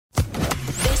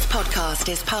podcast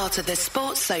is part of the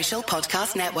Sports Social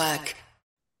Podcast Network.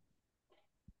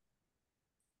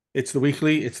 It's the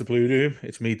weekly, it's the Blue Room,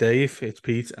 it's me, Dave, it's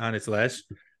Pete, and it's Les.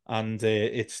 And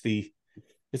it's the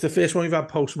first one we've had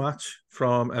post-match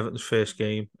from Everton's first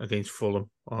game against Fulham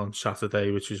on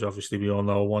Saturday, which is obviously, we all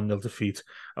know, 1-0 defeat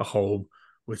at home,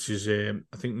 which is,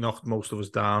 I think, knocked most of us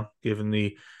down,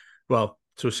 to a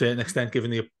certain extent,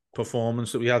 given the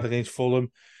performance that we had against Fulham,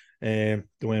 the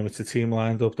way in which the team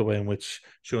lined up, the way in which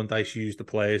Sean Dyche used the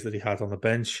players that he had on the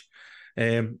bench.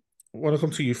 I want to come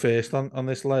to you first on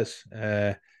this, Les.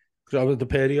 Because the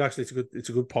pair of you, actually, it's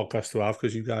a good podcast to have,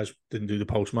 because you guys didn't do the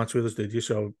post-match with us, did you?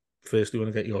 So firstly, I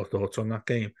want to get your thoughts on that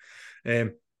game.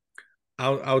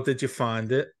 How did you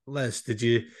find it, Les? Did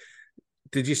you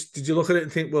look at it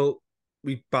and think, well,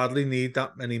 we badly need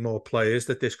that many more players,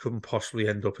 that this couldn't possibly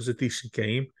end up as a decent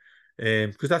game?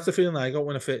 Because that's the feeling I got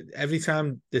every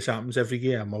time this happens, every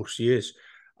year, most years,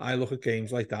 I look at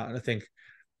games like that and I think,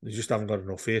 they just haven't got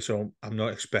enough here, so I'm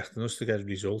not expecting us to get a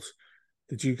result.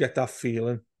 Did you get that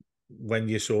feeling when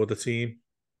you saw the team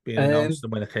being announced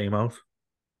and when it came out?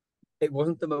 It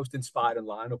wasn't the most inspiring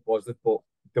lineup, was it? But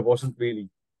there wasn't really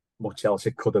much else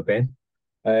it could have been.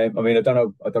 I mean, I don't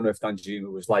know if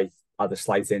Danjuma was had a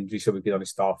slight injury, so we could only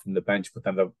start from the bench, but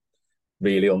then I don't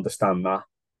really understand that.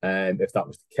 If that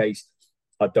was the case,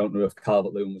 I don't know if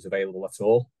Calvert-Lewin was available at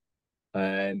all.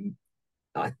 I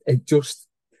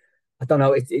don't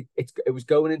know. It was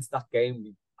going into that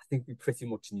game. I think we pretty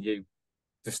much knew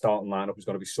the starting lineup was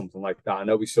going to be something like that. I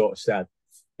know we sort of said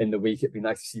in the week it'd be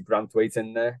nice to see Branthwaite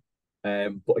in there,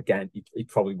 but again, he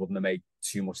probably wouldn't have made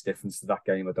too much difference to that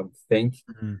game, I don't think.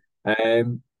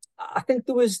 Mm-hmm. I think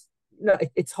there was,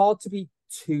 it's hard to be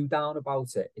too down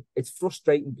about it. It's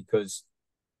frustrating because,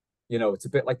 it's a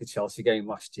bit like the Chelsea game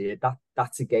last year.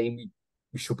 That's a game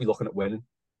we should be looking at winning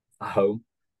at home,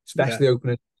 especially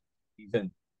opening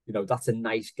season. That's a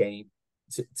nice game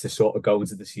to sort of go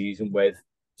into the season with,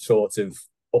 sort of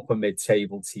upper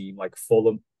mid-table team like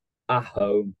Fulham at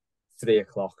home,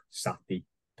 3:00 Saturday,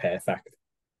 perfect.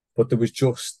 But there was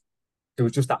just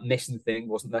that missing thing,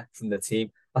 wasn't there, from the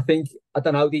team? I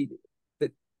don't know, the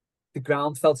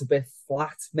ground felt a bit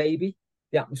flat, maybe.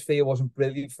 The atmosphere wasn't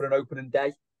brilliant for an opening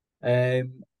day.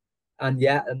 And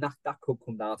that could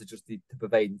come down to just the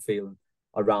pervading feeling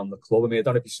around the club. I mean, I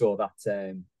don't know if you saw that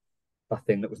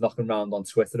thing that was knocking around on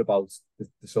Twitter about the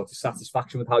sort of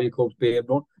satisfaction with how your club's being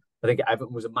run. I think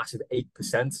Everton was a massive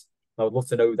 8%. I would love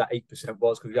to know who that 8%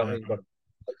 was, because we haven't even got a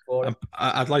point for it.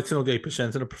 I'd like to know the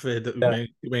 8%, and I prefer that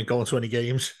we ain't going to any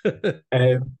games. But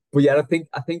yeah, I think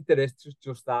there is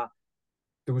just that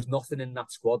there was nothing in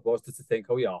that squad, was there, to think,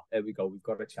 oh yeah, there we go, we've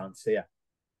got a chance here.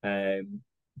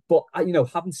 But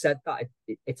having said that,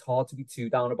 it's hard to be too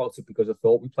down about it, because I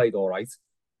thought we played all right.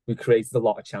 We created a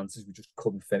lot of chances, we just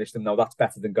couldn't finish them. Now, that's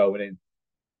better than going in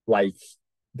like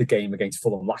the game against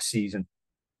Fulham last season,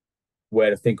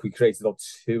 where I think we created about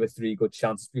 2 or 3 good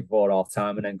chances before half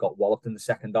time and then got walloped in the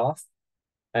second half.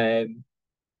 I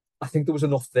think there was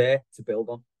enough there to build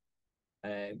on.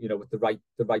 With the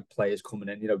right players coming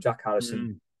in. Jack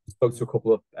Harrison, spoke to a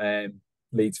couple of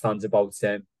Leeds fans about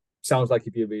him. Sounds like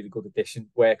he'd be a really good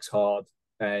addition. Works hard,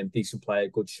 decent player,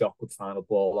 good shot, good final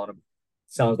ball on him.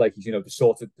 Sounds like he's the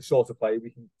sort of player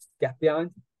we can get behind.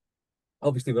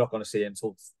 Obviously, we're not going to see him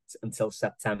until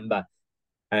September.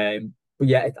 But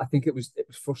yeah, I think it was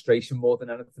frustration more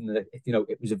than anything. That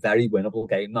it was a very winnable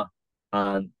game, that,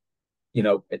 and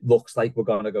it looks like we're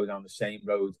going to go down the same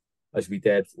road as we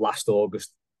did last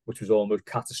August, which was almost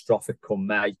catastrophic come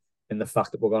May, in the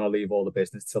fact that we're going to leave all the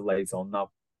business till late on now,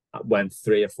 when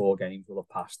 3 or 4 games will have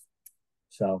passed.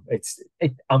 So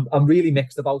I'm really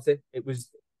mixed about it. It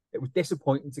was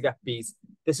disappointing to get beat.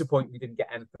 Disappointing we didn't get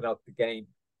anything out of the game.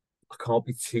 I can't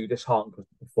be too disheartened because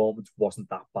the performance wasn't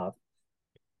that bad.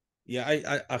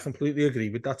 Yeah, I completely agree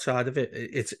with that side of it.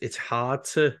 It's hard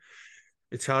to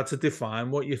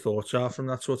define what your thoughts are from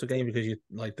that sort of game, because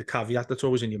the caveat that's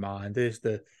always in your mind is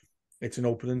that it's an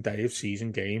opening day of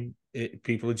season game.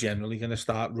 People are generally going to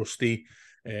start rusty,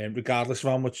 regardless of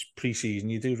how much pre-season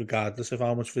you do, regardless of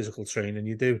how much physical training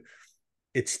you do.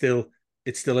 It's still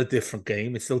a different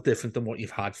game. It's still different than what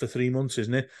you've had for 3 months,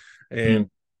 isn't it? And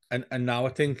now I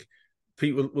think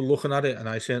people were looking at it, and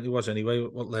I certainly was anyway,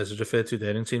 what Les has referred to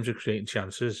there in terms of creating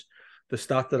chances. The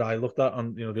stat that I looked at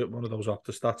on, one of those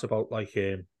Opta stats about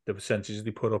the percentages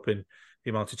they put up in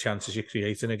the amount of chances you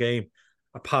create in a game.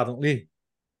 Apparently,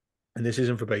 and this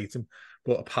isn't verbatim,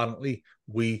 but apparently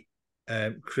we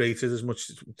created as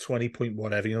much 20 point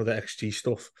whatever, the XG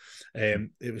stuff.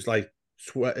 It was like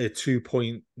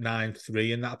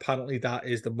 2.93, and that apparently that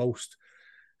is the most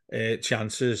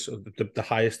chances, or the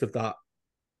highest of that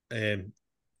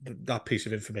that piece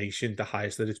of information, the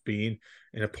highest that it's been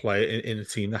in a player in a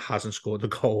team that hasn't scored a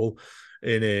goal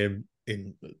in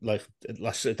like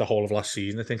the whole of last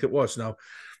season, I think it was. Now,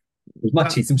 it was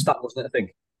Matt Cheatham's stat, wasn't it? I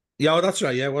think. Yeah, well, that's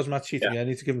right. Yeah, it was Matt Cheatham. Yeah, I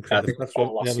need to give him credit. I think That's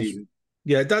all what last season.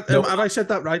 Yeah, that No, have I said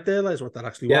that right there, Les? What that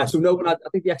actually yeah, was? so no one had, I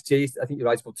think the XG, I think you're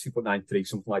right, it's about 2.93,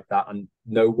 something like that, and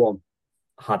no one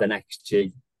had an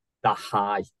XG that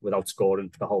high without scoring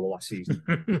for the whole of last season.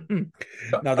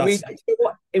 Now, I mean, you know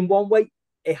what? In one way,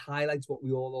 it highlights what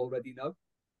we all already know.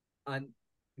 And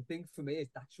the thing for me is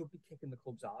that should be kicking the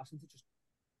club's arse into just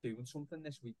doing something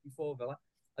this week before Villa.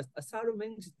 As Tyrone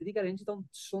Mings, did he get injured on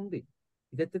Sunday?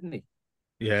 He did, didn't he?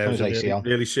 Yeah, it was a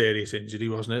really serious injury,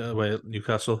 wasn't it, away at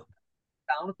Newcastle?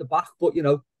 Down at the back, but, you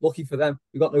know, lucky for them,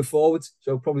 we got no forwards,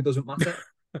 so it probably doesn't matter.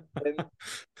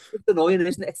 It's annoying,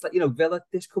 isn't it? It's like, you know, Villa,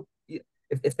 this could,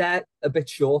 if they're a bit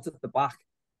short at the back,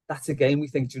 that's a game we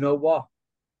think, do you know what?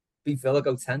 Beat Villa,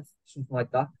 go 10th, something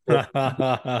like that.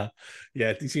 But...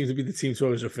 yeah, they seem to be the team to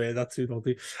always refer that to, don't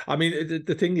they? I mean,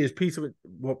 the thing is, Peter,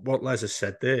 what Les has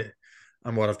said there,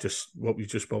 and what we've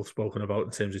just both spoken about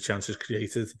in terms of chances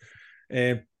created.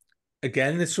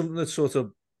 Again, it's something that's sort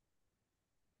of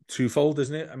twofold,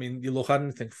 isn't it? I mean, you look at it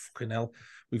and think, fucking hell,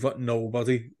 we've got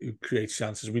nobody who creates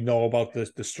chances. We know about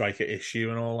the striker issue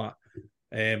and all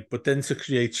that. But then to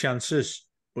create chances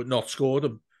but not score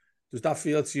them, does that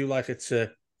feel to you like it's a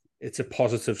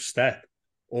positive step,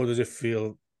 or does it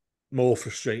feel more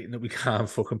frustrating that we can't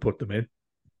fucking put them in?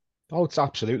 Oh, it's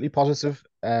absolutely positive.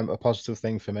 A positive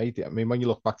thing for me. I mean, when you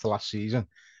look back to last season,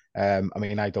 I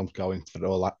mean, I don't go into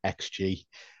all that XG,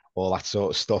 all that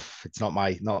sort of stuff. It's not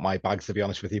my bag, to be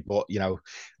honest with you. But, you know,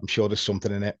 I'm sure there's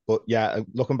something in it. But yeah,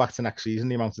 looking back to next season,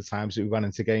 the amount of times that we went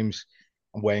into games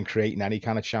and weren't creating any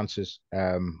kind of chances,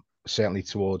 certainly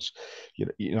towards,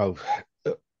 you know,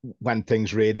 when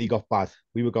things really got bad,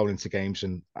 we were going into games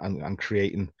and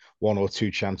creating one or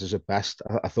two chances at best.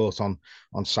 I thought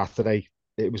on Saturday,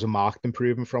 it was a marked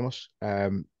improvement from us.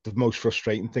 The most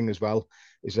frustrating thing as well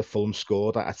is that Fulham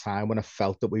scored at a time when I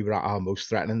felt that we were at our most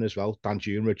threatening as well.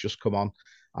 Danjuma had just come on,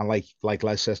 and like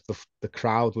Les says, the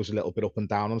crowd was a little bit up and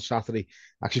down on Saturday.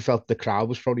 I actually felt the crowd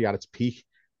was probably at its peak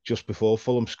just before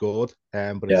Fulham scored.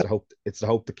 But yeah, it's the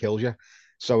hope that kills you.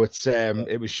 So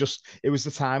it was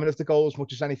the timing of the goal as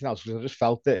much as anything else, because I just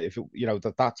felt that if it, you know,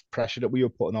 that pressure that we were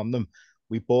putting on them,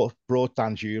 we brought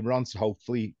Danjuma on to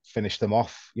hopefully finish them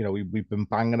off. You know, we've been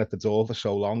banging at the door for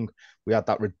so long. We had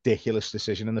that ridiculous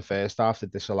decision in the first half to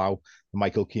disallow the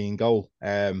Michael Keane goal,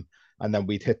 and then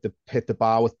we'd hit the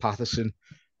bar with Patterson.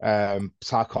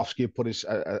 Tarkowski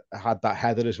had that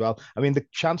header as well. I mean, the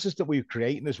chances that we were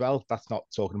creating as well. That's not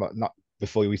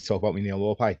before we talk about Neil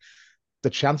Maupay. The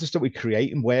chances that we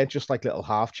creating were just like little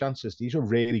half chances. These are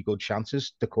really good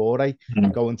chances. Decore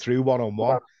going through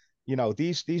one-on-one. You know,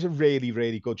 these are really,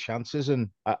 really good chances. And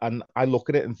I look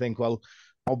at it and think, well,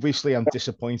 obviously I'm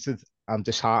disappointed. I'm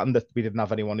disheartened that we didn't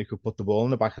have anyone who could put the ball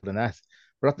in the back of the net.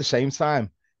 But at the same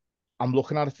time, I'm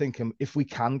looking at it thinking, if we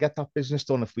can get that business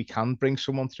done, if we can bring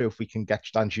someone through, if we can get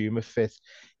Danjuma fit,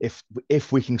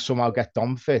 if we can somehow get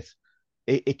Dom fit,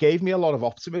 it gave me a lot of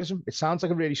optimism. It sounds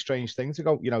like a really strange thing to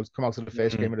go, you know, come out of the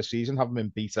first game of the season, having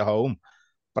been beat at home.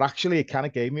 But actually, it kind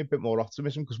of gave me a bit more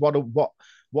optimism, because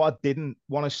what I didn't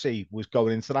want to see was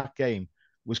going into that game,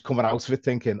 was coming out of it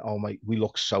thinking, oh my, we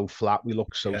look so flat, we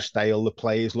look so stale, the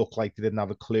players look like they didn't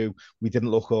have a clue, we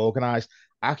didn't look organised.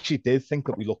 I actually did think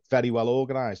that we looked very well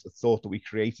organised. I thought that we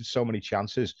created so many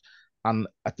chances. And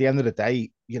at the end of the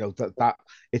day, you know, that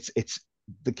it's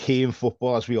the key in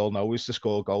football, as we all know, is to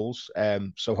score goals.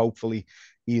 So hopefully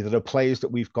either the players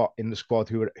that we've got in the squad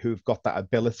who've got that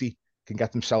ability can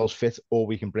get themselves fit, or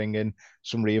we can bring in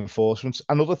some reinforcements.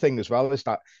 Another thing as well is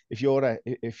that if you're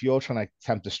trying to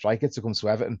tempt a striker to come to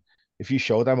Everton, if you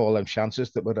show them all them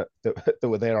chances that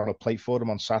were there on a plate for them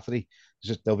on Saturday,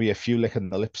 there'll be a few licking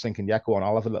the lips thinking, yeah, go on,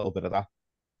 I'll have a little bit of that.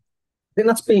 I think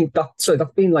that's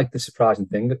been like the surprising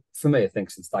thing for me, I think,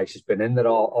 since Dyche has been in, that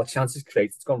our chances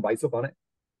created has gone right up on it.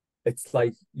 It's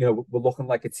like, you know, we're looking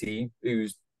like a team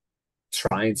who's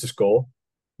trying to score.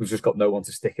 We've just got no one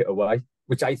to stick it away,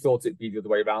 which I thought it'd be the other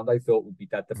way around. I thought we'd be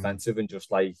dead defensive and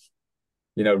just like,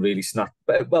 you know, really snap.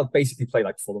 But, well, basically play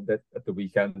like Fulham did at the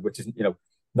weekend, which isn't, you know,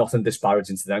 nothing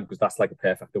disparaging to them, because that's like a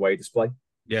perfect away display.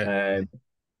 Yeah.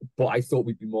 But I thought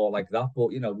we'd be more like that. But,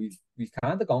 you know, we've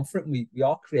kind of gone for it, and we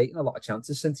are creating a lot of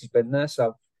chances since he's been there.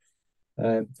 So,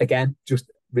 again, just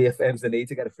reaffirms the need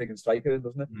to get a frigging striker,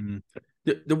 doesn't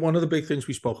it? The one of the big things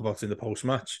we spoke about in the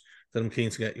post-match that I'm keen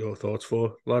to get your thoughts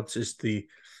for, lads, is the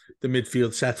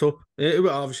midfield setup.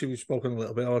 Obviously, we've spoken a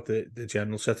little bit about the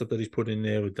general setup that he's put in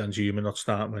there with Danjuma not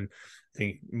starting when I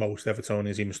think most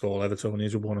Evertonians, even all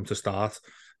Evertonians, would want him to start.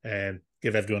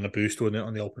 Give everyone a boost, wouldn't it,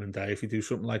 on the opening day if you do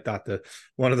something like that.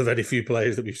 One of the very few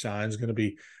players that we've signed is going to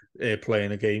be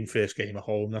playing a game, first game at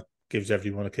home. That gives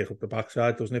everyone a kick up the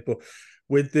backside, doesn't it? But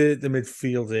with the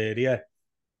midfield area,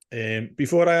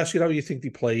 before I ask you how you think they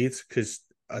played, because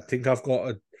I think I've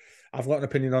got an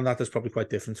opinion on that that's probably quite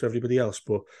different to everybody else.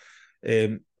 But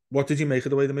what did you make of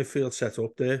the way the midfield set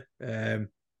up there?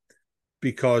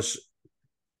 Because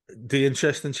the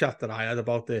interesting chat that I had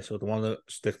about this, or the one that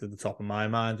stuck to the top of my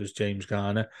mind, was James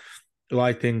Garner, who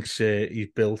I think he's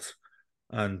built,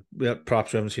 and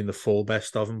perhaps we haven't seen the full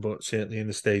best of him, but certainly in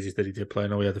the stages that he did play, I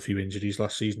know he had a few injuries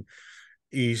last season.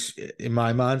 He's, in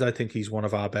my mind, I think he's one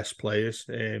of our best players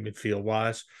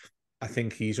midfield-wise. I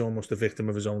think he's almost a victim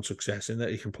of his own success in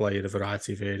that he can play in a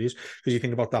variety of areas. Because you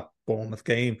think about that Bournemouth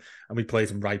game, and we played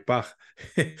him right back.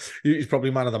 He's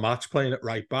probably man of the match playing at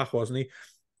right back, wasn't he?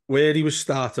 Where he was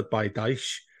started by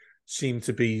Dyche seemed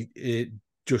to be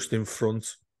just in front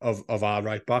of our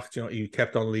right back. You know, he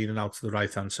kept on leaning out to the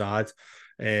right-hand side,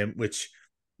 which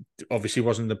obviously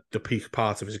wasn't the peak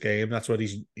part of his game. That's what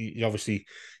he obviously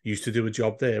used to do a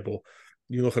job there. But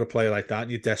you look at a player like that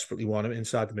and you desperately want him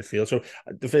inside the midfield. So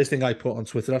the first thing I put on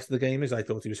Twitter after the game is I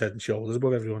thought he was head and shoulders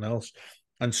above everyone else.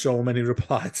 And so many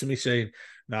replied to me saying,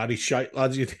 nah, he's shite,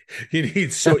 lads. You need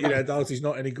to sort your head out. He's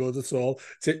not any good at all.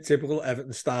 Typical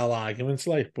Everton-style arguments,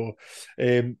 like. But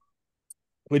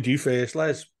with you first,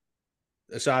 Les,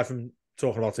 aside from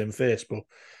talking about him first, but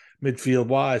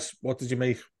midfield-wise, what did you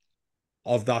make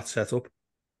of that setup?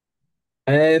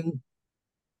 I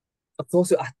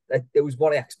thought it was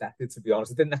what I expected, to be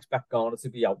honest. I didn't expect Garner to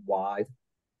be out wide,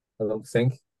 I don't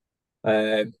think.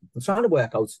 I'm trying to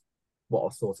work out what I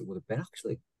thought it would have been,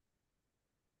 actually.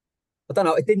 I don't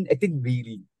know. It didn't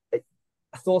really.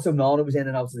 I thought Onana was in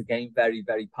and out of the game very,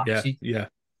 very patchy. Yeah.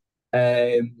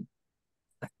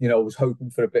 You know, I was hoping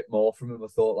for a bit more from him. I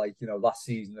thought, like, you know, last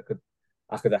season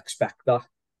I could expect that.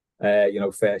 You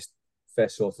know, first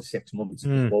sort of 6 months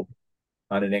in the club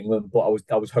and in England, but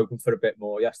I was hoping for a bit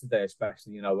more yesterday,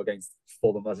 especially, you know, against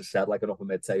Fulham, as I said, like an upper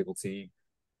mid-table team,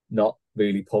 not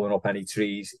really pulling up any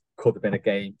trees. Should have been a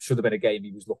game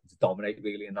he was looking to dominate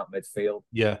really in that midfield.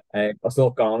 Yeah. I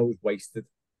thought Garner was wasted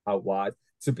out wide.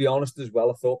 To be honest as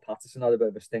well, I thought Patterson had a bit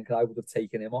of a stinker. I would have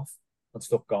taken him off and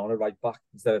stuck Garner right back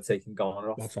instead of taking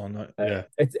Garner off. What's on that? Yeah.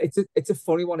 It's a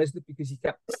funny one, isn't it? Because he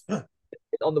kept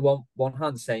on the one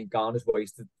hand saying Garner's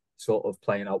wasted sort of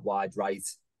playing out wide right,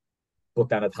 but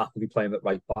then I'd happily play him at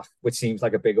right back, which seems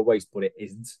like a bigger waste, but it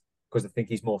isn't, because I think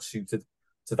he's more suited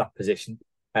to that position.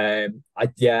 I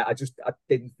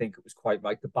didn't think it was quite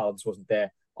right. The balance wasn't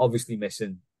there. Obviously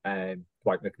missing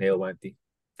Dwight McNeil, weren't they?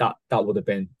 That would have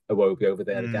been a Iwobi over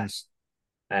there, I guess.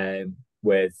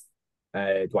 With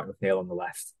Dwight McNeil on the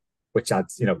left, which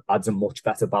adds a much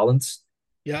better balance.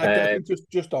 Yeah, I think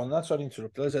just on that, sorry to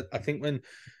interrupt, Liz, I think when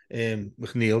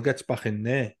McNeil gets back in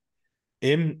there,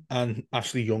 him and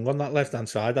Ashley Young on that left-hand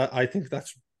side, I think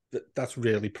that's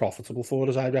really profitable for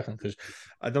us, I reckon, because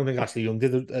I don't think Ashley Young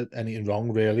did anything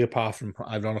wrong, really, apart from,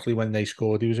 ironically, when they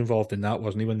scored, he was involved in that,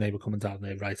 wasn't he, when they were coming down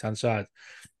their right-hand side.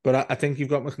 But I think you've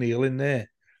got McNeil in there.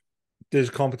 There's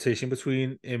competition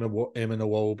between him and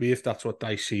Iwobi, if that's what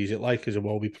Dyche sees it like, as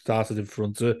Iwobi started in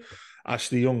front of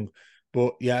Ashley Young.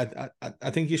 But yeah, I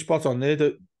think you're spot on there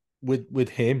that with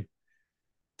him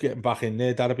getting back in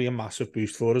there, that'll be a massive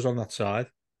boost for us on that side.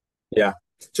 Yeah.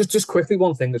 Just quickly,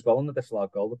 one thing as well on the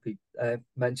disallowed goal that Pete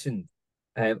mentioned.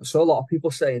 I saw a lot of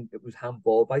people saying it was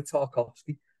handball by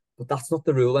Tarkowski, but that's not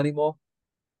the rule anymore.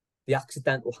 The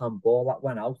accidental handball that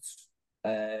went out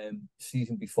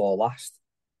season before last,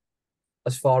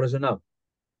 as far as I know.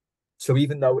 So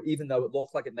even though it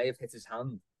looked like it may have hit his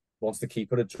hand once the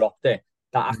keeper had dropped it,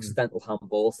 that accidental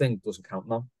handball thing doesn't count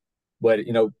now. Where,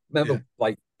 remember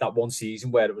like that one season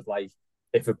where it was like,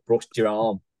 if it brushed your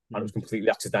arm and it was completely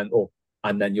accidental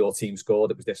and then your team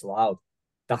scored, it was disallowed.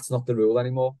 That's not the rule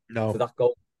anymore. No. So that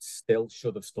goal still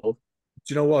should have stood. Do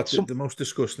you know what? The most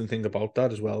disgusting thing about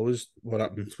that as well was what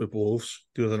happened with Wolves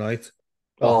the other night.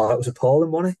 Oh, that was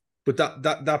appalling, wasn't it? But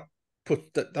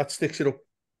that sticks it up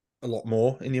a lot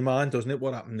more in your mind, doesn't it?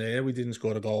 What happened there? We didn't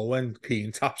score a goal when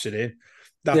Keane taps it in.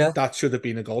 That should have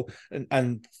been a goal.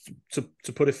 And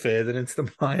to put it further into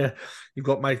the mire, you've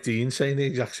got Mike Dean saying the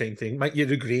exact same thing. Mike,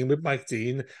 you're agreeing with Mike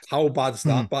Dean. How bad's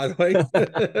that, by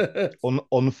the way?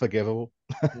 Unforgivable.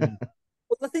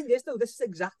 But the thing is, though, this is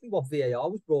exactly what VAR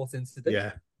was brought in to do.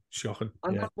 Yeah, shocking.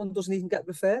 And that one doesn't even get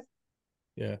referred.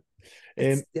 Yeah.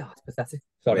 It's pathetic.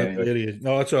 Sorry, anyway. Really,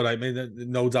 no, it's all right. I mean,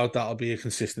 no doubt that'll be a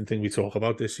consistent thing we talk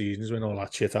about this season, is when all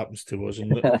that shit happens to us,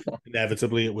 and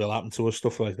inevitably it will happen to us,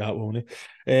 stuff like that, won't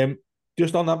it?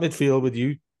 Just on that midfield with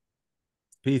you,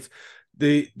 Pete,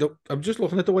 I'm just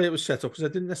looking at the way it was set up because I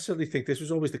didn't necessarily think this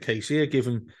was always the case here,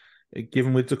 given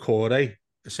with Decore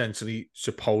essentially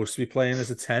supposed to be playing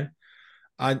as a 10.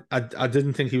 I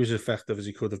didn't think he was as effective as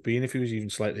he could have been if he was even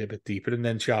slightly a bit deeper and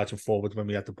then charging forward when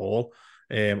we had the ball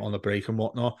on the break and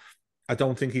whatnot. I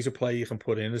don't think he's a player you can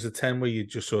put in as a 10 where you're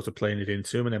just sort of playing it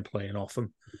into him and then playing off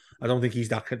him. I don't think he's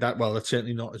that well. That's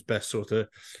certainly not his best sort of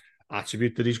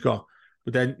attribute that he's got.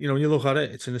 But then, when you look at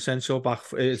it, it's an essentially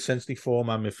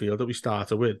four-man midfield that we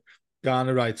started with.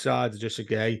 Garner right side, just a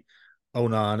Gay,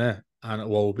 Onana, and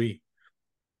Iwobi.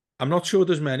 I'm not sure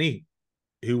there's many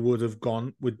who would have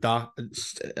gone with that.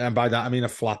 And by that, I mean a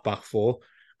flat back four.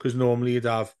 Because normally you'd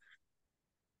have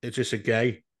just a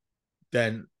Gay,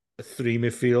 then a three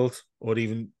midfield, or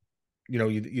even,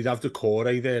 you'd have the core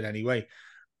there anyway.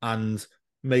 And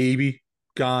maybe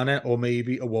Garner or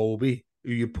maybe Iwobi,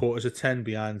 who you put as a 10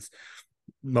 behind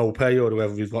Mopey or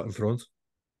whoever we've got in front.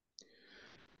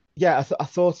 Yeah, I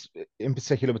thought in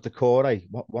particular with Decore,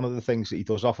 one of the things that he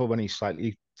does offer when he's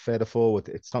slightly further forward,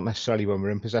 it's not necessarily when we're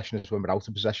in possession, it's when we're out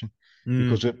of possession.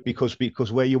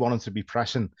 Because where you want him to be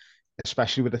pressing,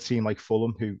 especially with a team like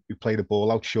Fulham who play the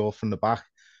ball out short from the back,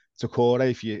 Decore,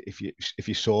 if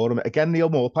you saw him again, Neal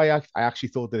Maupay, I actually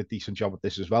thought did a decent job at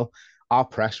this as well. Our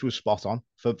press was spot on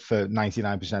for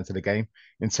 99% of the game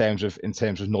in terms of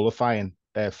nullifying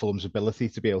Fulham's ability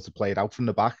to be able to play it out from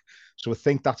the back. So I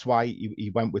think that's why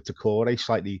he went with Decore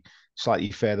slightly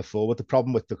further forward. The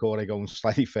problem with Decore going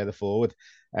slightly further forward,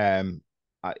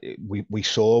 we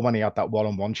saw when he had that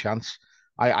one-on-one chance.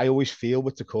 I always feel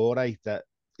with Decore that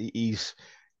he's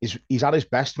at his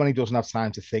best when he doesn't have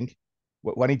time to think.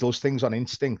 When he does things on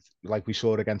instinct, like we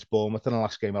saw against Bournemouth in the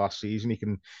last game of last season,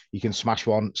 he can smash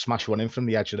one in from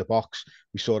the edge of the box.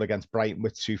 We saw it against Brighton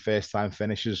with 2 first-time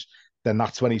finishes. Then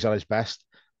that's when he's at his best.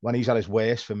 When he's at his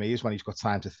worst for me is when he's got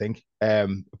time to think,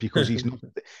 because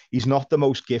he's not the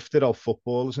most gifted of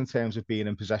footballers in terms of being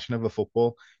in possession of a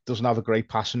football. Doesn't have a great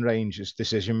passing range. His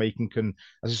decision making can,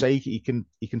 as I say, he can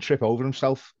trip over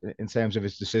himself in terms of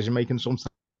his decision making sometimes.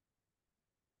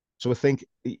 So I think,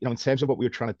 in terms of what we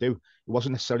were trying to do, it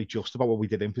wasn't necessarily just about what we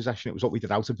did in possession. It was what we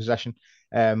did out of possession.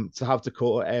 To have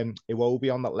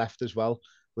Iwobi on that left as well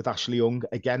with Ashley Young.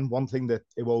 Again, one thing that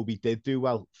Iwobi did do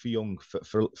well for Young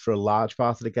for a large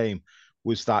part of the game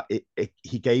was that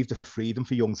he gave the freedom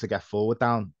for Young to get forward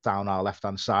down our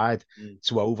left-hand side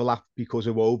to overlap, because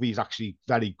Iwobi is actually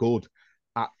very good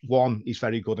he's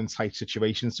very good in tight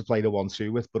situations to play the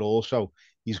 1-2 with, but also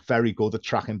he's very good at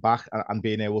tracking back and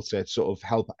being able to sort of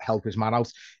help his man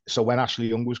out. So when Ashley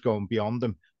Young was going beyond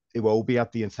him, Iwobi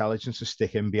had the intelligence to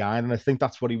stick in behind, and I think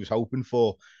that's what he was hoping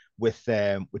for with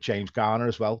James Garner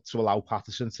as well, to allow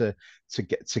Patterson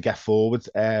to get forward.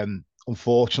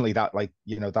 Unfortunately, that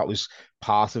was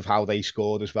part of how they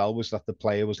scored as well, was that the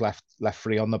player was left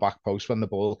free on the back post when the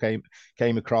ball came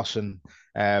across, and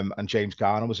James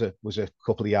Garner was a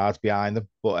couple of yards behind them.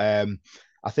 But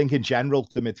I think in general,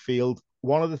 the midfield,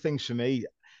 one of the things for me,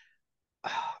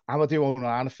 Amadou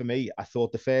Onana, for me, I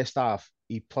thought the first half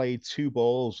he played 2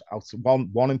 balls out,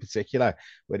 one in particular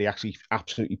where he actually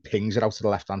absolutely pings it out to the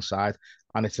left hand side,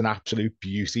 and it's an absolute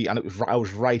beauty. And I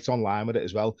was right on line with it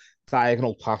as well.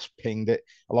 Diagonal pass, pinged it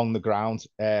along the ground,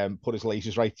 put his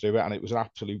laces right through it, and it was an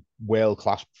absolute world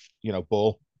class,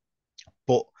 ball.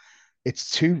 But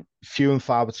it's too few and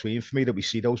far between for me that we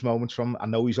see those moments from. I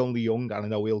know he's only young, and I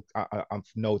know I've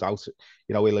no doubt,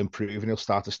 he'll improve and he'll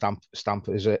start to stamp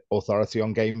his authority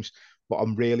on games. But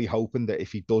I'm really hoping that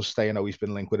if he does stay, I know he's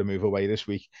been linked with a move away this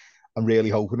week. I'm really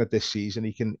hoping that this season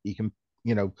he can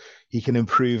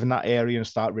improve in that area and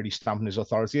start really stamping his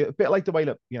authority. A bit like the way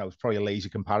that, it's probably a lazy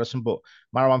comparison, but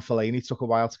Marouane Fellaini took a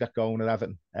while to get going at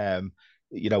Everton.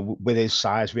 With his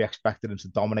size, we expected him to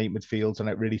dominate midfield, and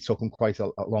it really took him quite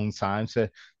a long time to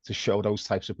show those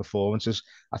types of performances.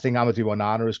 I think Amadou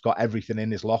Onana has got everything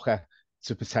in his locker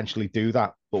to potentially do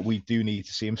that, but we do need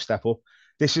to see him step up.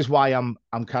 This is why I'm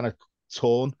kind of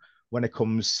torn when it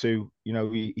comes to,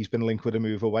 he's been linked with a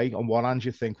move away. On one hand,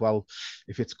 you think, well,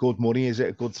 if it's good money, is it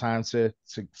a good time to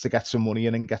get some money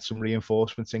in and get some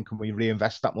reinforcements in? Can we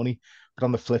reinvest that money? But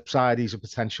on the flip side, he's a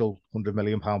potential £100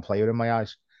 million player in my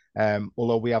eyes.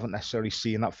 Although we haven't necessarily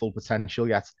seen that full potential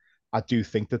yet, I do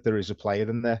think that there is a player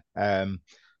in there. And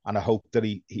I hope that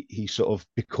he sort of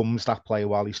becomes that player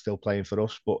while he's still playing for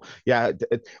us. But yeah,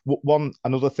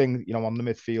 another thing, on the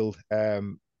midfield,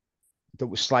 that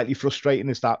was slightly frustrating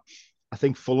is that I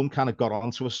think Fulham kind of got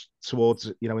onto us towards,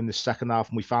 in the second half,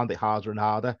 and we found it harder and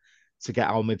harder to get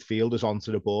our midfielders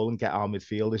onto the ball and get our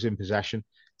midfielders in possession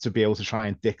to be able to try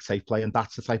and dictate play. And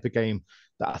that's the type of game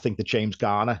that I think that James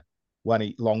Garner when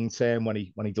he long term, when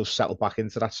he does settle back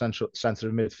into that centre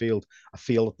of midfield, I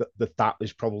feel that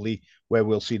is probably where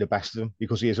we'll see the best of him,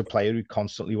 because he is a player who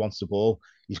constantly wants the ball.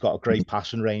 He's got a great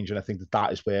passing range, and I think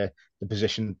that is where the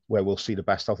position where we'll see the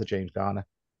best out of James Garner.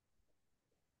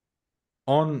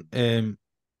 On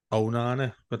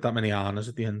Onana, with that many Arnas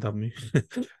at the end, haven't we?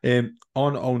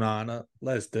 On Onana,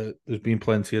 Les, there's been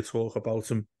plenty of talk about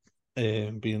him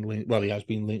being linked. Well, he has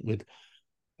been linked with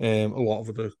a lot of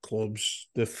other clubs.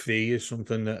 The fee is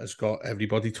something that has got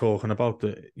everybody talking about.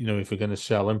 That, you know, if we're going to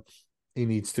sell him, he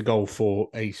needs to go for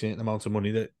a certain amount of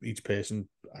money that each person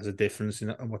has a difference in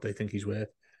what they think he's worth.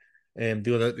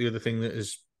 The other thing that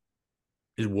is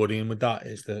worrying with that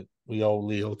is that we owe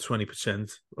Leo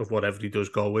 20% of whatever he does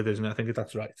go with, isn't it? I think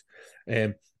that's right.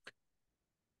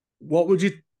 What would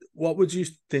you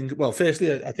think? Well,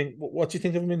 firstly, I think, what do you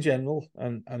think of him in general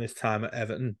and his time at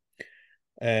Everton?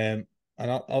 And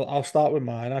I'll start with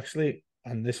mine, actually,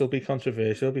 and this will be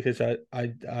controversial because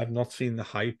I've not seen the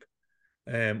hype,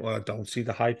 or I don't see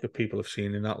the hype that people have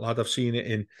seen in that lad. I've seen it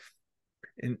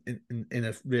in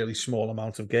a really small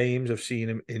amount of games. I've seen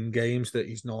him in games that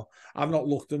he's not. I've not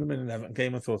looked at him in an Everton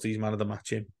game and thought he's man of the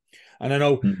match him. And I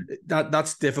know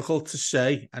that's difficult to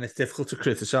say, and it's difficult to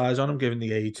criticise on him given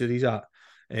the age that he's at.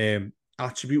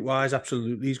 Attribute wise,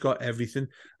 absolutely, he's got everything.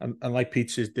 And like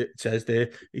Pete says there,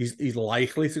 he's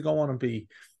likely to go on and be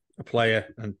a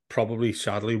player, and probably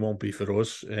sadly won't be for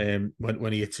us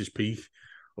when he hits his peak,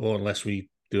 or unless we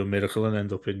do a miracle and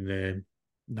end up in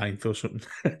ninth or something.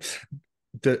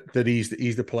 that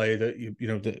he's the player that you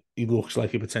know that he looks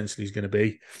like he potentially is going to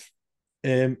be.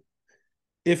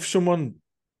 If someone,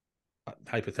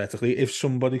 hypothetically, if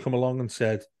somebody come along and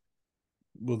said,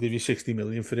 we'll give you 60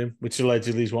 million for him, which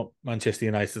allegedly is what Manchester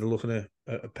United are looking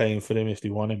at paying for him if they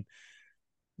want him,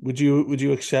 would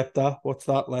you accept that? What's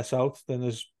that less out? Then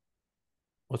there's,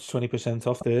 what's 20%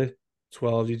 off there?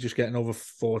 12, you're just getting over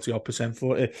 40-odd%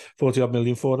 for it, 40-odd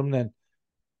million for him. Then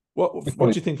what do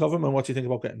you think of him, and what do you think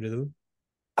about getting rid of him?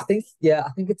 I think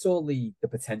it's all the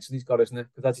potential he's got, isn't it?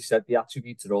 Because as you said, the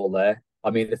attributes are all there.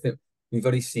 I mean, I think we've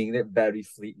only seen it very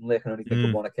fleetingly. I can only think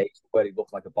of one occasion where he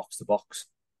looked like a box-to-box,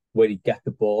 where he'd get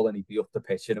the ball and he'd be up the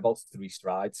pitch in about 3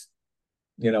 strides.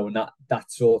 You know, and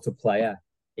that sort of player,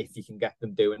 if you can get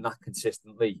them doing that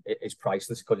consistently, it is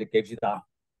priceless, because it gives you that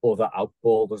other out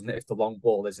ball, doesn't it? If the long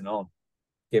ball isn't on,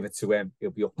 give it to him,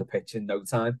 he'll be up the pitch in no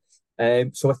time.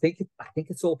 So I think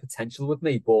it's all potential with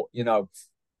me, but you know,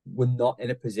 we're not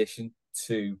in a position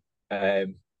to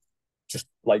just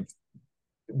like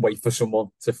wait for someone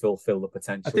to fulfill the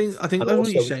potential. I think and that's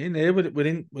what you're saying there. We're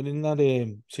in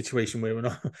that situation where we're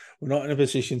not in a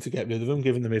position to get rid of him,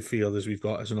 given the midfielders we've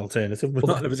got as an alternative. We're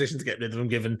not in a position to get rid of him,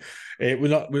 given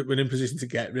we're in a position to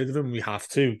get rid of him. We have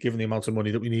to, given the amount of money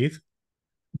that we need.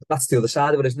 That's the other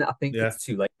side of it, isn't it? I think it's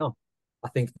too late now. I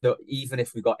think that even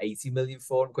if we got 80 million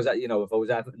for him, because, you know, if I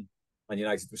was Everton and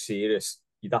United were serious,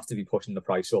 you'd have to be pushing the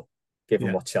price up,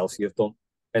 given what Chelsea have done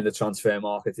in the transfer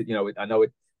market. You know, I know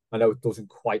it doesn't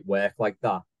quite work like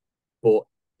that, but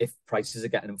if prices are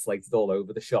getting inflated all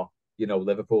over the shop, you know,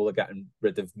 Liverpool are getting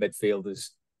rid of midfielders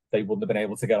they wouldn't have been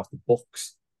able to get off the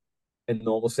books in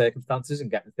normal circumstances, and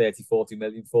getting 30-40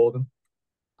 million for them.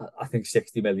 I think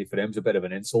 60 million for him is a bit of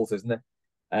an insult, isn't it?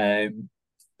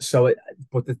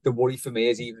 But the worry for me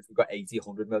is, even if we've got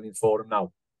 80-100 million for him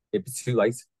now, it'd be too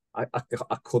late. I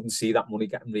couldn't see that money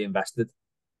getting reinvested,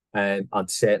 and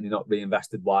certainly not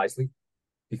reinvested wisely,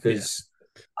 because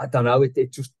I don't know, we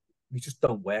just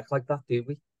don't work like that, do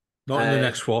we? Not in the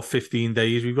next 15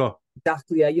 days we've got.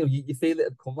 Exactly, yeah. You know, you feel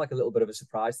it'd come like a little bit of a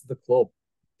surprise to the club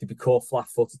to be caught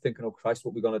flat-footed, thinking, "Oh Christ,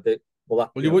 what are we going to do?"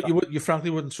 Well, you frankly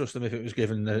wouldn't trust them if it was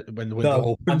given when the window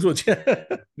opens, would you?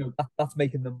 No, that's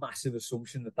making the massive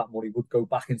assumption that money would go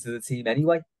back into the team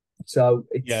anyway. So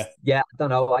I don't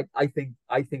know. I think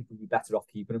we'd be better off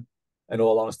keeping him, in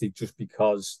all honesty, just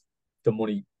because the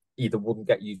money either wouldn't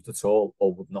get used at all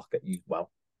or would not get used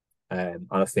well. And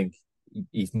I think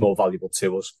he's more valuable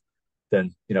to us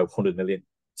than, you know, 100 million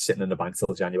sitting in the bank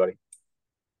till January.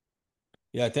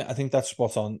 Yeah, I think that's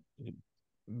spot on,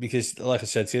 because, like I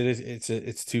said to you,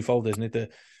 it's twofold, isn't it?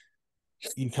 That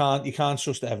you can't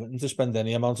trust Everton to spend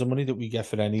any amount of money that we get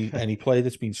for any player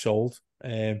that's been sold.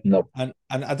 No, and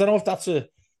I don't know if that's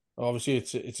obviously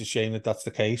it's a shame that that's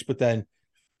the case, but then,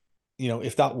 you know,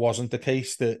 if that wasn't the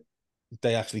case, that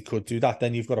they actually could do that,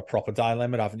 then you've got a proper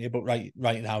dilemma, haven't you? But right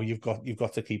now you've got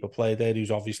to keep a player there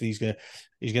who's obviously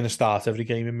he's gonna start every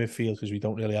game in midfield, because we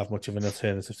don't really have much of an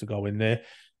alternative to go in there.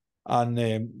 And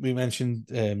we mentioned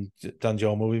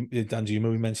Danjuma.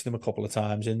 We mentioned him a couple of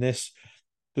times in this.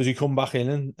 Does he come back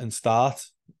in and start?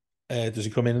 Does he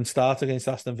come in and start against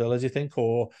Aston Villa, do you think?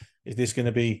 Or is this going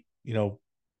to be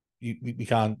we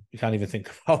can't even think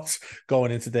about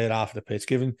going into there after the pitch,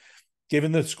 given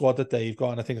the squad that they've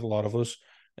got, and I think a lot of us,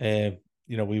 we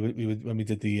would when we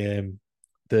did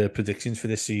the predictions for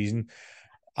this season,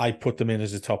 I put them in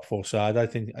as a top 4 side. I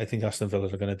think Aston Villa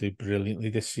are going to do brilliantly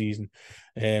this season.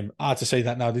 Hard to say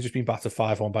that now. They've just been battered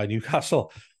 5-1 by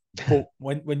Newcastle. But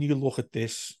when you look at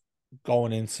this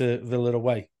going into Villa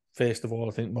away, first of all,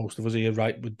 I think most of us here,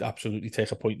 right, would absolutely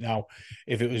take a point now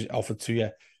if it was offered to you.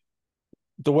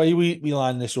 The way we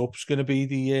line this up is going to be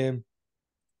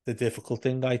the difficult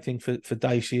thing, I think, for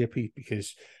Dyche here, Pete,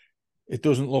 because it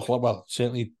doesn't look like, well,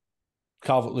 certainly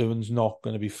Calvert-Lewin's not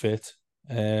going to be fit.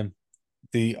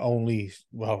 The only,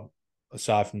 well,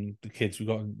 aside from the kids we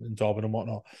got in Dublin and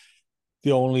whatnot,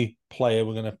 the only player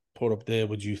we're going to put up there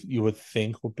you would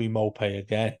think would be Maupay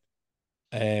again.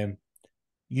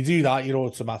 You do that, you're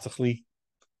automatically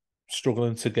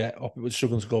struggling to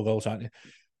go goals, aren't you?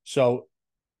 So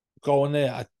going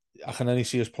there, I can only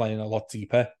see us playing a lot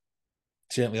deeper,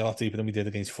 certainly a lot deeper than we did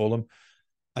against Fulham.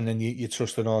 And then you're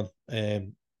trusting on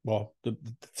the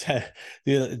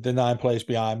 9 players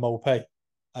behind Maupay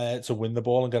to win the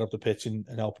ball and get up the pitch and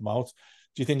help him out.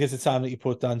 Do you think it's the time that you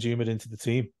put Danjuma into the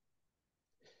team?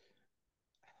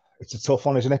 It's a tough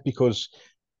one, isn't it? Because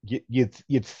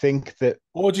you'd think that,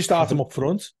 or would you start him up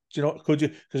front? Do you know? Could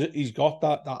you? Because he's got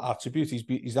that attribute.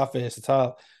 He's that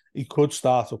versatile. He could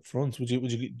start up front. Would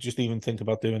you just even think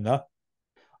about doing that?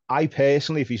 I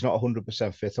personally, if he's not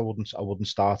 100% fit, I wouldn't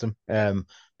start him.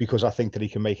 Because I think that he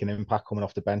can make an impact coming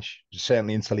off the bench,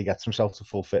 certainly until he gets himself to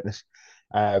full fitness.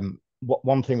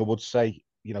 One thing I would say,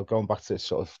 going back to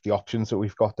sort of the options that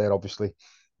we've got there, obviously,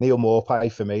 Neal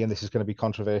Maupay for me, and this is going to be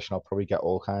controversial, I'll probably get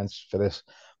all kinds for this,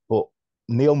 but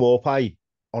Neal Maupay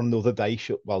on another day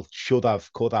could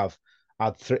have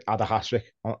had a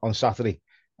hat-trick on Saturday.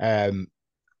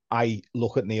 I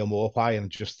look at Neal Maupay and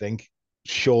just think,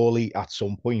 surely at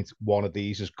some point one of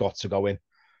these has got to go in.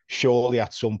 Surely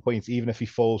at some point, even if he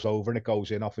falls over and it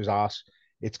goes in off his arse,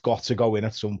 it's got to go in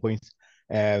at some point.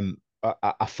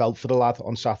 I felt for the lad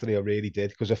on Saturday, I really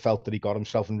did, because I felt that he got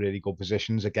himself in really good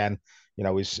positions. Again,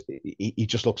 he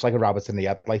just looks like a rabbit in the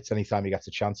headlights anytime he gets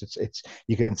a chance. It's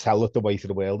you can tell that the weight of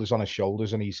the world is on his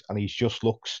shoulders, and he's just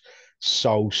looks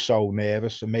so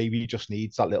nervous. And maybe he just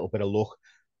needs that little bit of luck,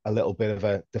 a little bit of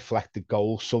a deflected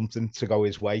goal, something to go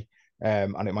his way.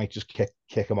 And it might just kick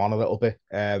him on a little bit.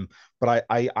 But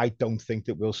I don't think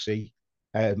that we'll see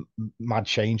mad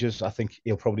changes. I think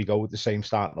he'll probably go with the same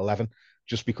starting 11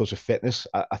 just because of fitness.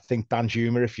 I think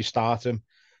Danjuma, if you start him,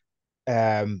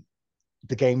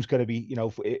 the game's going to be,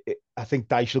 I think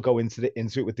Dyche will go into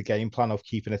it with the game plan of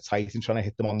keeping it tight and trying to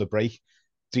hit them on the break.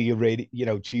 Do you really,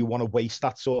 do you want to waste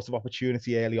that sort of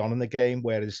opportunity early on in the game?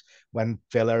 Whereas when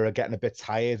Villa are getting a bit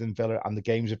tired and the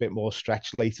game's a bit more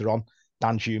stretched later on,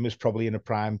 Danjuma is probably in a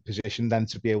prime position then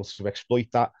to be able to exploit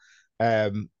that.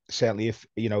 Certainly,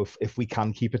 if we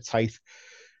can keep it tight,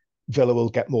 Villa will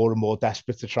get more and more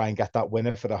desperate to try and get that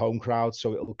winner for the home crowd.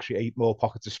 So it'll create more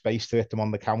pockets of space to hit them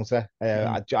on the counter.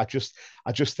 I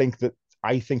just think that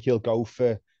he'll go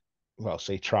for, well,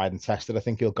 say tried and tested. I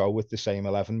think he'll go with the same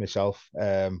 11 myself.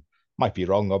 Might be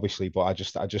wrong, obviously, but I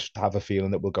just have a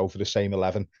feeling that we'll go for the same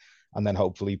 11, and then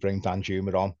hopefully bring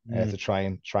Danjuma on to try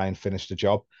and finish the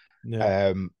job.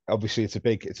 Yeah. Obviously, it's a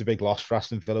big loss for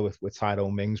Aston Villa with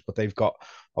Tyrone Mings, but they've got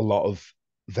a lot of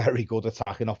very good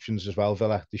attacking options as well.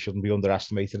 Villa, they shouldn't be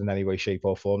underestimated in any way, shape,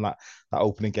 or form. That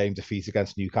opening game defeat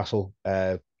against Newcastle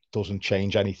doesn't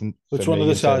change anything. It's one of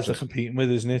the sides they're competing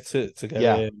with, isn't it? To get,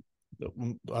 yeah.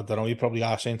 I don't know. You probably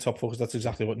are saying top 4 because that's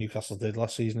exactly what Newcastle did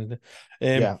last season, isn't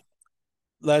it? Yeah.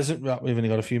 Les, we've only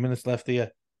got a few minutes left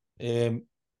here.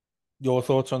 Your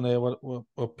thoughts on there?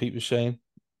 What Pete was saying,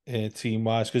 team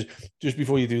wise? Because just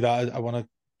before you do that, I want to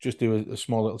just do a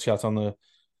small little chat on the.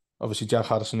 Obviously, Jack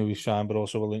Harrison, who we've signed, but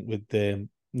also a link with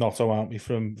Notto, aren't we,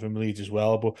 from Leeds as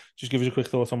well. But just give us a quick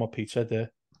thought on what Pete said there.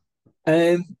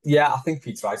 Yeah, I think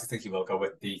Pete's right. I think he will go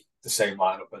with the same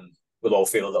lineup, and we'll all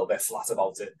feel a little bit flat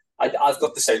about it. I've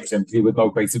got the same sympathy with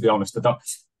Maupay, to be honest. I don't,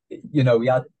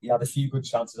 he had a few good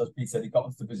chances, as Pete said. He got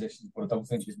into the positions, but I don't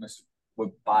think he's missed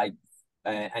by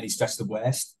any stretch the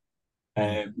worst.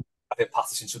 I think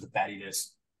Patterson should have buried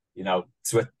us,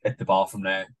 to hit the ball from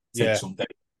there, take something.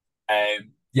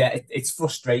 It's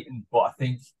frustrating, but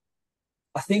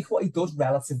I think what he does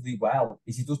relatively well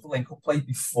is he does the link-up play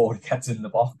before he gets in the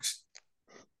box.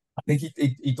 I think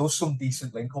he does some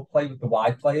decent link-up play with the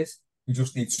wide players. We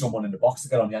just need someone in the box to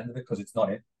get on the end of it because it's not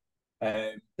him.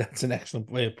 That's an excellent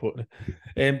way of putting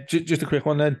it. Just a quick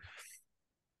one then.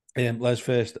 Les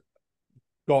first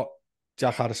got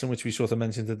Jack Harrison, which we sort of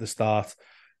mentioned at the start.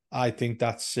 I think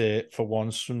that's for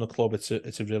once from the club. It's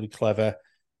a really clever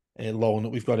loan that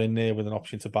we've got in there with an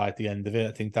option to buy at the end of it.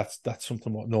 I think that's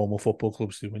something what normal football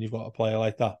clubs do when you've got a player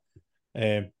like that.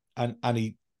 And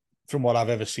he, from what I've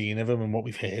ever seen of him and what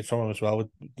we've heard from him as well, with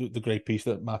the great piece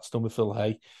that Matt's done with Phil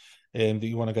Hay, that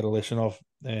you want to get a listen of,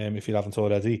 if you haven't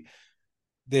already.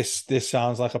 This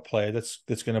sounds like a player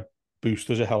that's going to boost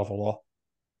us a hell of a lot.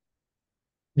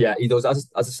 Yeah, he does. As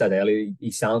I said earlier,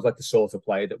 he sounds like the sort of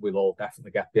player that we'll all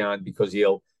definitely get behind because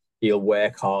he'll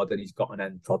work hard and he's got an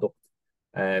end product.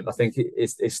 I think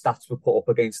his stats were put up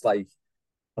against, like,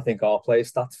 I think our player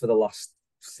stats for the last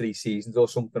 3 seasons or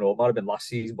something, or it might have been last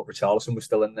season, but Richarlison was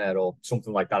still in there or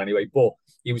something like that anyway. But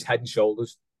he was head and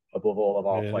shoulders above all of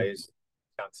our players.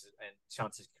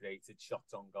 Chances created,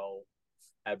 shots on goal,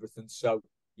 everything. So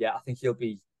yeah, I think he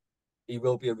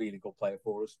will be a really good player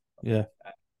for us. Yeah.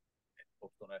 I've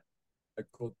done a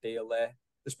good deal there,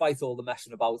 despite all the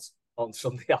messing about on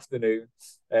Sunday afternoon.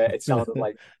 It sounded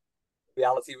like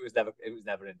reality was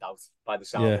never in doubt by the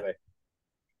sound of it.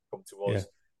 Come to us.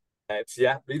 So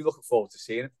yeah, really looking forward to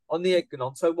seeing him. On the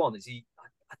Gnonto one, is he?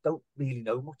 I don't really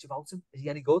know much about him. Is he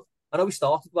any good? I know he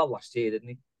started well last year, didn't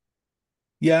he?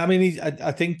 Yeah, I mean,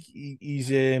 I think he's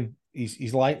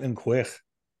light and quick.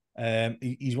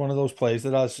 He's one of those players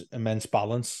that has immense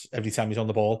balance every time he's on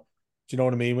the ball. Do you know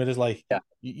what I mean? Where it's like,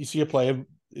 you see a player,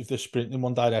 if they're sprinting in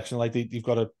one direction, like they've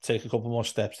got to take a couple more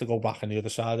steps to go back on the other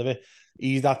side of it.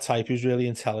 He's that type who's really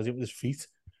intelligent with his feet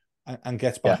and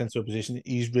gets back into a position.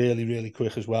 He's really, really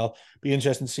quick as well. Be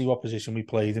interesting to see what position we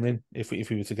played him in if we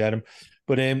were to get him.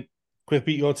 But quick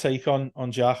beat, your take on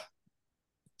Jack.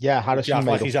 Yeah, Harrison Jack,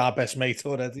 like he's our best mate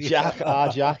already.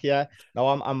 Jack, yeah. No,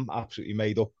 I'm absolutely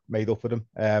made up with him.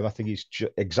 I think he's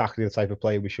exactly the type of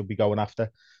player we should be going after.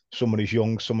 Someone who's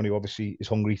young, someone who obviously is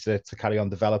hungry to carry on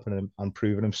developing and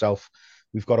proving himself.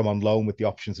 We've got him on loan with the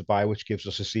option to buy, which gives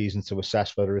us a season to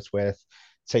assess whether it's worth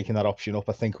taking that option up.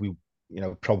 I think we,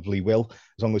 probably will,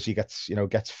 as long as he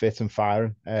gets fit and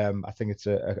firing. I think it's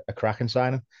a cracking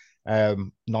signing.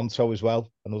 Gnonto as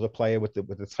well, another player with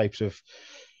the types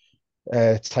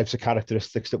of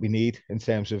characteristics that we need in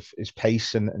terms of his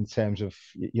pace and in terms of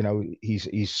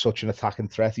he's such an attacking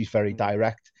threat. He's very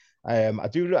direct. I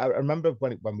remember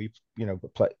when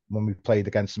we played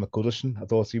against him at Goodison, I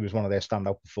thought he was one of their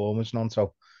standout performers.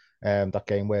 Gnonto, that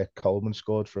game where Coleman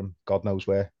scored from God knows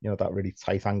where, that really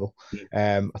tight angle.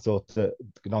 I thought that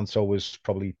Gnonto was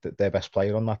probably their best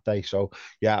player on that day. So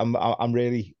yeah, I'm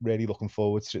really, really looking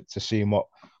forward to seeing what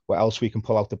else we can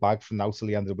pull out the bag from now till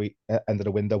the end of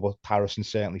the window. But Harrison,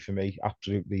 certainly for me,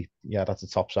 absolutely, that's a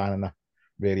top sign, and I'm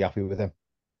really happy with him.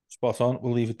 Spot on.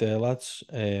 We'll leave it there, lads.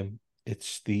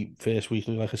 It's the first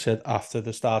weekly, like I said, after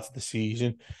the start of the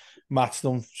season. Matt's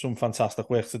done some fantastic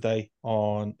work today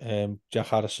on Jack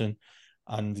Harrison,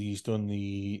 and he's done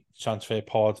the transfer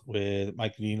pod with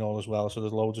Mike Greenall as well. So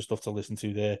there's loads of stuff to listen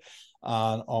to there.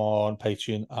 And on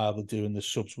Patreon, I'll be doing the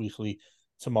subs weekly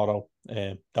tomorrow.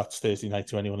 That's Thursday night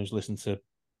to anyone who's listened to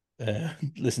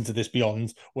this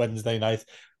beyond Wednesday night.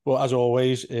 But as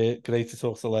always, great to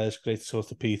talk to Les, great to talk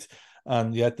to Pete.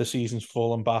 And yeah, the season's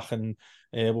fallen back, and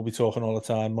we'll be talking all the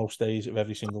time, most days of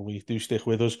every single week. Do stick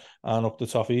with us and up the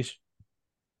toffees.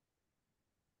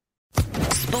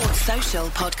 Sports Social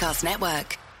Podcast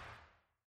Network.